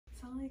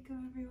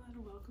Assalamualaikum everyone,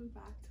 welcome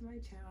back to my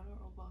channel,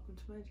 or welcome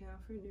to my channel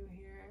if you're new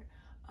here.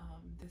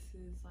 This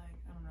is like,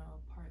 I don't know,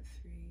 part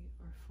 3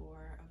 or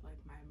 4 of like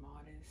my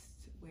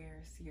modest wear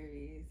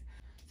series.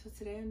 So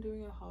today I'm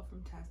doing a haul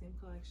from Tasnim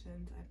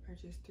collections. I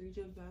purchased 3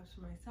 jilbabs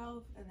for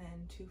myself and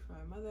then 2 for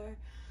my mother.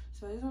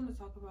 So I just want to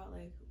talk about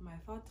like my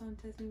thoughts on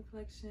Tasnim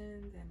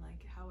collections and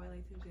like how I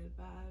like the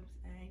jilbabs,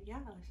 and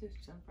yeah, let's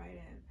just jump right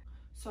in.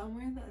 So I'm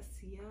wearing the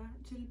Asiya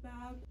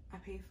jilbab. I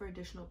paid for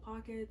additional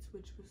pockets,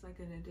 which was like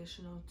an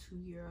additional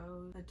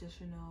 €2,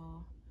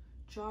 additional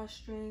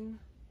drawstring.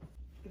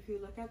 If you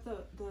look at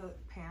the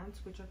pants,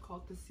 which are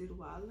called the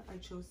sirwal, I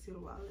chose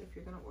sirwal. If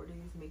you're gonna order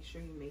these, make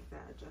sure you make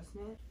that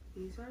adjustment.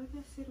 These are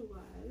the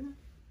sirwal.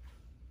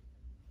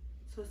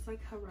 So it's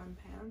like haram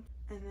pants.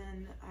 And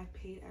then I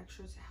paid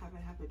extra to have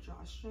it have a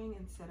drawstring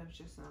instead of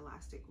just an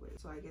elastic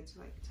waist. So I get to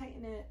like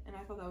tighten it, and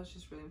I thought that was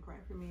just really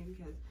important for me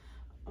because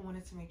I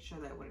wanted to make sure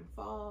that it wouldn't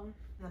fall. And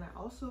then I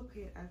also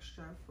paid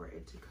extra for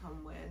it to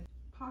come with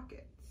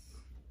pockets.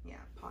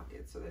 Yeah,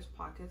 pockets. So there's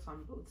pockets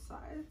on both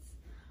sides,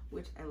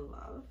 which I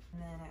love.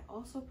 And then I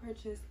also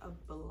purchased a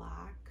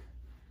black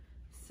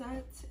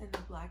set, and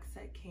the black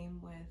set came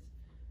with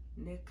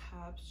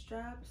niqab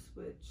straps,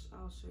 which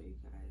I'll show you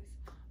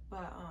guys.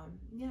 But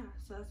yeah,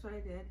 so that's what I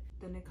did.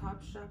 The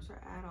niqab straps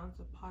are add-ons,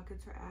 the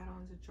pockets are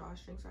add-ons, the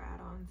drawstrings are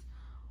add-ons.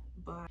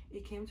 But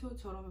it came to a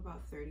total of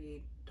about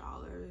 $38.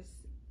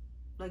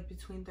 Like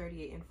between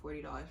 $38 and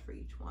 $40 for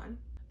each one.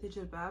 The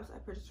jilbabs I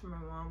purchased from my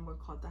mom were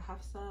called the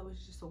hafsa, which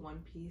is just a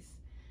one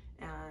piece,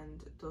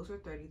 and those were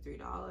 $33. It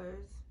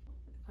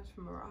comes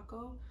from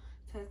Morocco.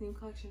 Tasnim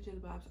collection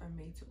jilbabs are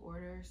made to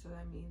order, so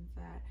that means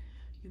that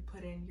you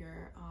put in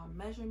your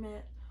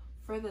measurement.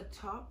 For the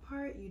top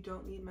part, you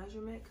don't need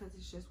measurement because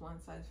it's just one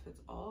size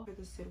fits all. For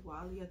the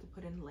sirwal, you have to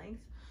put in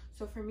length.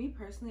 So for me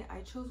personally,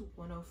 I chose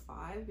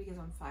 105 because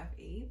I'm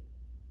 5'8".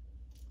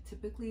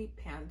 Typically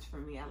pants for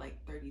me are like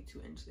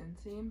 32-inch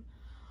inseam.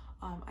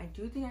 I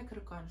do think I could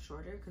have gone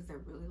shorter because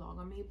they're really long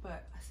on me,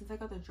 but since I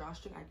got the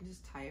drawstring, I can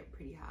just tie it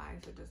pretty high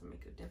so it doesn't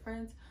make a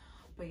difference.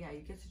 But yeah,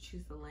 you get to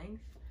choose the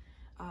length.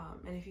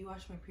 And if you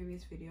watched my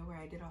previous video where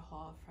I did a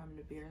haul from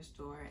Nabira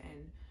store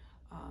and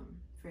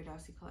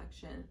Firdausi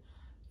collection,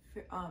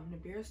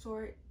 Nabira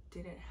store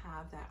didn't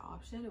have that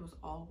option. It was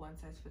all one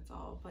size fits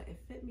all, but it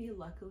fit me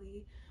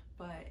luckily.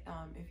 But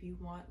if you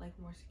want like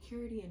more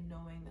security and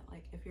knowing that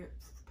like if you're,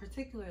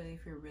 particularly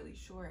if you're really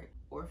short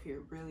or if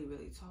you're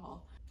really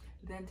tall,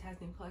 then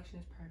Tasnim collection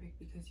is perfect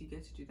because you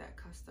get to do that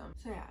custom.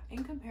 So yeah,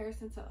 in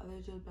comparison to other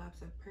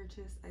jilbabs I've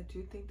purchased, I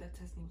do think that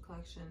Tasnim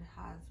collection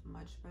has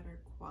much better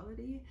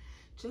quality.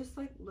 Just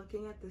like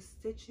looking at the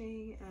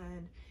stitching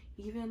and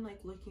even like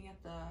looking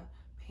at the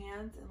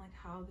pants and like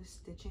how the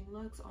stitching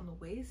looks on the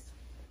waist.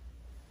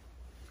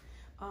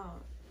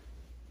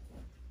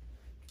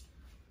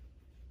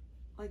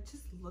 Like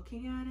just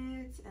looking at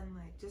it and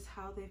like just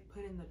how they've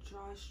put in the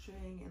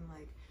drawstring and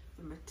like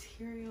the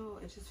material,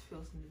 it just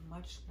feels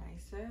much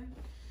nicer.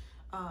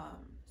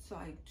 So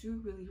I do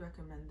really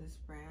recommend this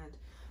brand.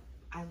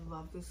 I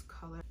love this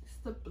color. It's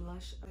the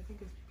blush. I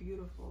think it's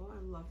beautiful. I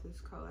love this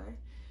color.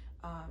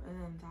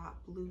 And then that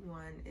blue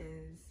one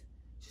is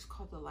just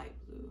called the light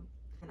blue.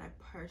 And I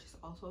purchased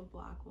also a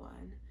black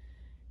one.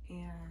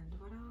 And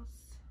what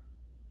else?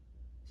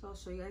 So I'll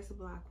show you guys the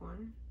black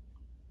one.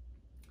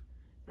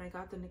 And I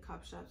got the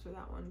niqab straps for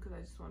that one because I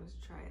just wanted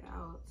to try it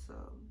out. So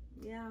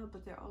yeah,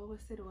 but they're all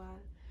with sirwal.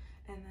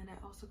 And then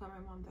I also got my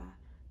mom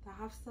the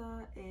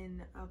hafsa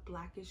in a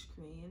blackish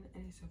green,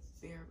 and it's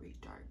a very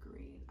dark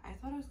green. I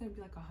thought it was gonna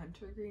be like a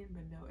hunter green,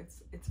 but no,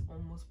 it's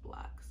almost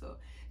black. So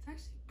it's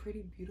actually a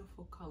pretty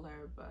beautiful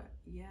color. But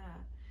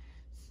yeah,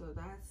 so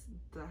that's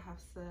the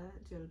hafsa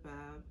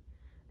jilbab.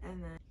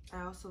 And then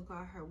I also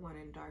got her one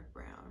in dark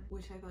brown,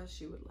 which I thought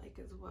she would like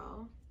as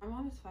well. My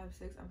mom is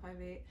 5'6", I'm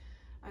 5'8".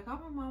 I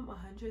got my mom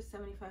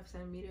 175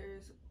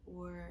 centimeters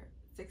or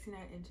 69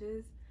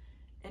 inches,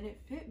 and it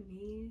fit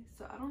me.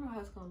 So I don't know how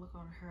it's gonna look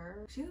on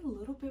her. She has a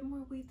little bit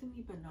more weight than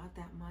me, but not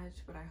that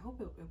much. But I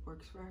hope it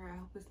works for her. I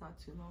hope it's not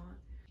too long.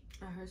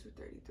 And hers were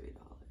 $33.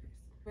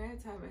 Every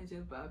time my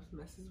jilbabs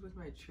messes with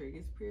my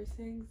tragus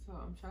piercing, so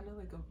I'm trying to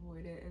like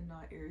avoid it and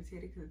not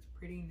irritate it because it's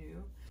pretty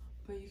new.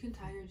 But you can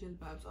tie your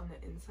jilbabs on the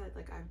inside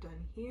like I've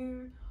done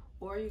here,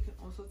 or you can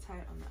also tie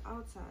it on the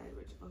outside,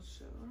 which I'll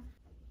show.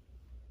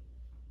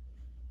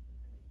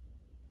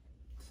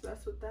 So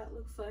that's what that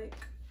looks like.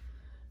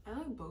 I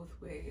like both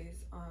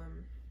ways,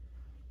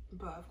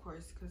 but of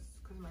course because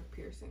of my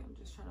piercing, I'm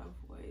just trying to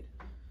avoid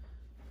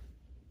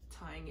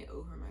tying it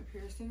over my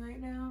piercing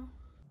right now.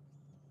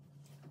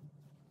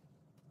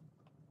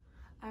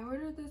 I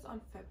ordered this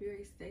on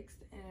February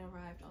 6th and it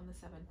arrived on the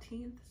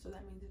 17th, so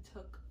that means it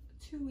took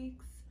 2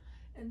 weeks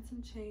and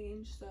some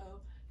change. So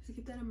just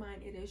keep that in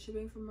mind. It is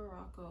shipping from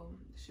Morocco.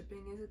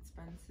 Shipping is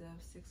expensive,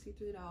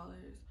 $63.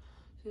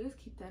 So just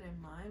keep that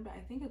in mind, but I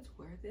think it's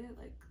worth it.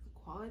 Like the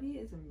quality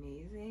is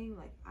amazing.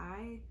 Like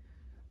I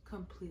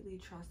completely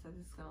trust that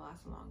this is gonna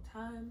last a long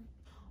time.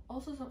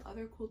 Also, some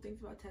other cool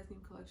things about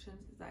Tasnim collections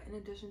is that in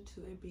addition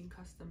to it being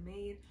custom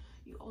made,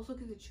 you also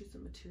get to choose the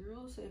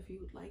material. So if you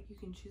would like, you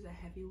can choose a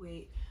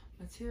heavyweight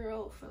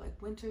material for like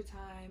winter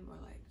time, or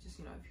like just,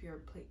 you know, if your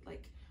plate,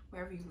 like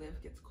wherever you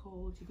live gets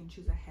cold, you can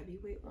choose a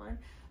heavyweight one.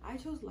 I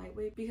chose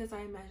lightweight because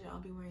I imagine I'll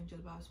be wearing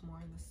jilbabs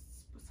more in the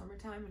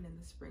summertime and in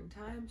the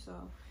springtime,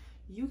 so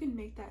you can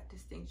make that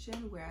distinction.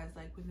 Whereas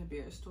like with the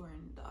beer store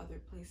and the other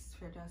place,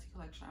 Ferdowsi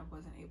collection, I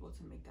wasn't able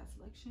to make that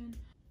selection,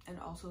 and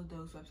also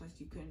those websites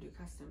you couldn't do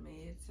custom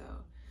made. So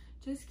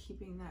just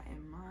keeping that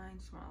in mind,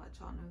 just want to let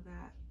y'all know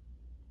that.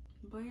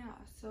 But yeah,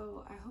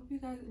 so I hope you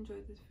guys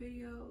enjoyed this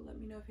video. Let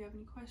me know if you have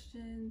any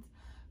questions.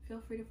 Feel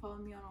free to follow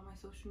me on all my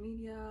social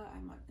media.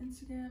 I'm on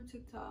Instagram,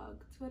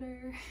 TikTok,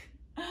 Twitter.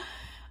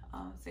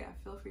 So yeah,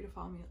 feel free to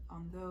follow me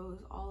on those,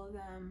 all of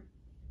them,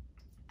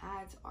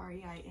 at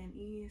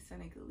REINE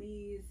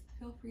Senegalese.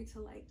 Feel free to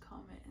like,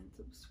 comment, and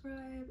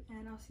subscribe,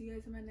 and I'll see you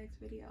guys in my next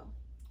video.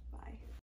 Bye.